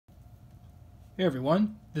Hey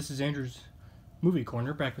everyone, this is Andrew's Movie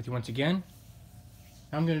Corner, back with you once again.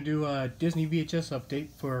 I'm going to do a Disney VHS update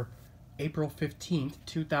for April 15th,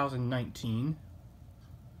 2019,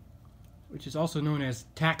 which is also known as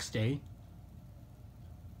Tax Day.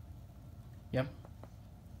 Yep.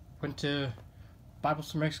 Went to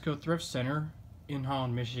Bibles for Mexico Thrift Center in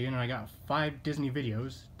Holland, Michigan, and I got 5 Disney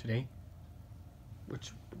videos today,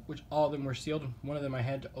 which all of them were sealed. One of them I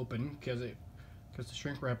had to open because the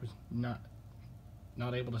shrink wrap was not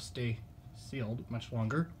able to stay sealed much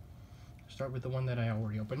longer. Start with the one that I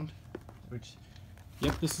already opened, which,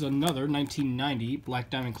 yep, this is another 1990 Black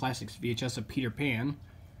Diamond Classics VHS of Peter Pan.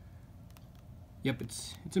 Yep,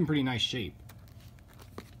 it's in pretty nice shape.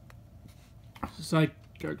 Side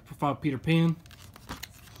character profile Peter Pan.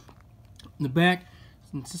 In the back,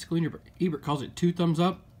 Siskel Ebert calls it 2 thumbs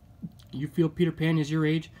up. You feel Peter Pan is your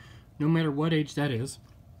age, no matter what age that is.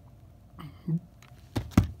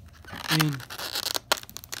 And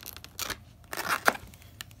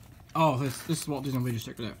oh, this is Walt Disney video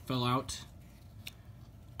sticker that fell out.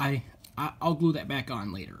 I'll glue that back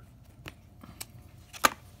on later.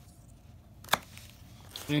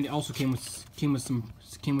 And it also came with some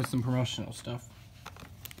promotional stuff.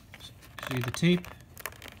 Show you the tape.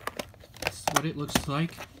 That's what it looks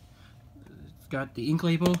like. It's got the ink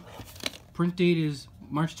label. Print date is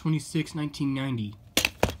March 26, 1990.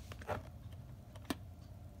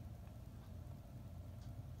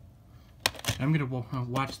 I'm gonna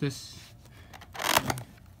watch this,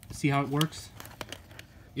 see how it works.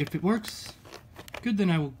 If it works good,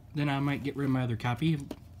 then I might get rid of my other copy of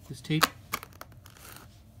this tape.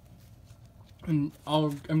 And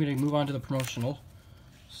I'm gonna move on to the promotional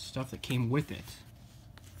stuff that came with it.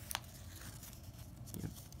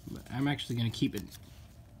 Yep. But I'm actually gonna keep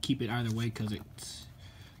it either way because it's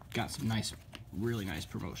got some really nice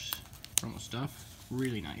promo stuff.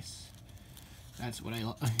 Really nice. That's what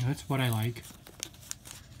I like.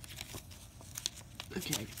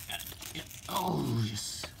 Okay. Yep. Oh,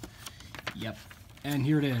 yes. Yep. And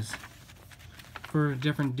here it is. For a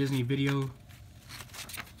different Disney video.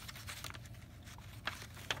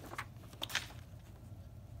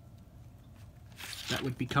 That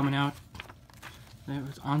would be coming out. That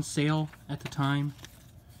was on sale at the time.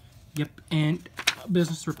 Yep. And a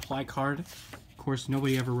business reply card. Of course,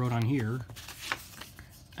 nobody ever wrote on here.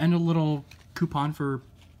 And a little coupon for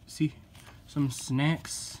some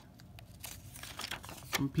snacks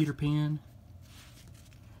from Peter Pan.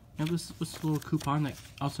 Now this was a little coupon that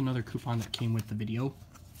also another coupon that came with the video.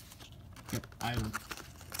 Yep, I'll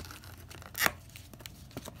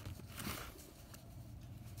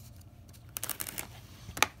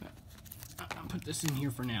put this in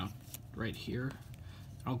here for now, right here.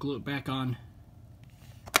 I'll glue it back on.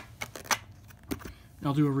 And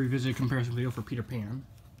I'll do a revisit comparison video for Peter Pan.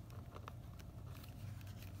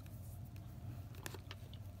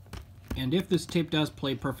 And if this tape does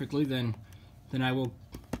play perfectly, then I will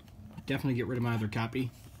definitely get rid of my other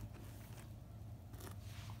copy.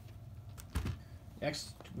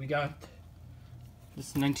 Next, we got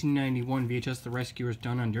this 1991 VHS The Rescuers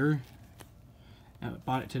Down Under. I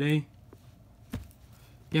bought it today.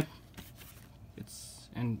 Yep.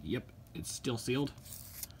 It's still sealed.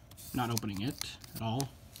 Not opening it at all.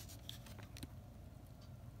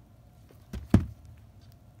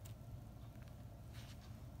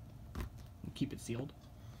 Keep it sealed.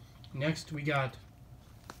 Next, we got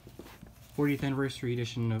 40th anniversary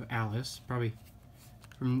edition of Alice, probably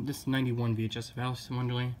from this 91 VHS of Alice in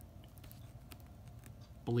Wonderland.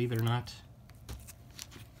 Believe it or not,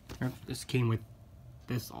 this came with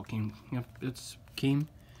this. All came. Yep,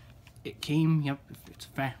 it came. Yep, it's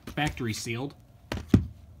factory sealed.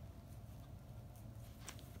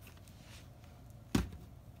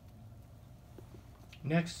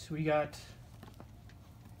 Next, we got,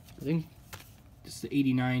 I think this is the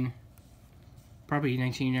 89, probably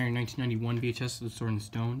 1989 or 1991 VHS of the Sword and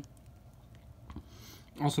Stone.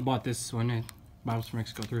 Also bought this one at Bibles for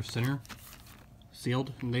Mexico Thrift Center,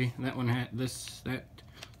 sealed. And that one had that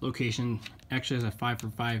location actually has a 5 for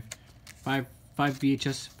 5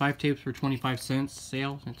 VHS 5 tapes for 25 cents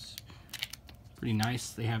sale. It's pretty nice.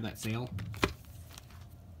 They have that sale.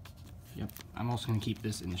 Yep. I'm also gonna keep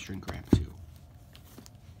this in the shrink wrap too.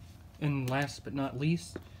 And last but not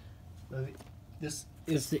least, this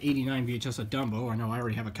is the 89 VHS of Dumbo. I know I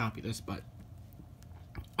already have a copy of this, but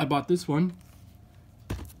I bought this one.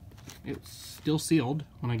 It's still sealed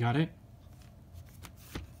when I got it.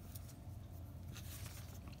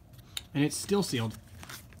 And it's still sealed.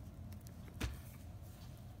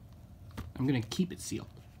 I'm going to keep it sealed.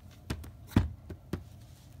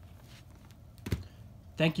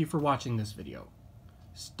 Thank you for watching this video.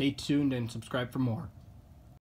 Stay tuned and subscribe for more.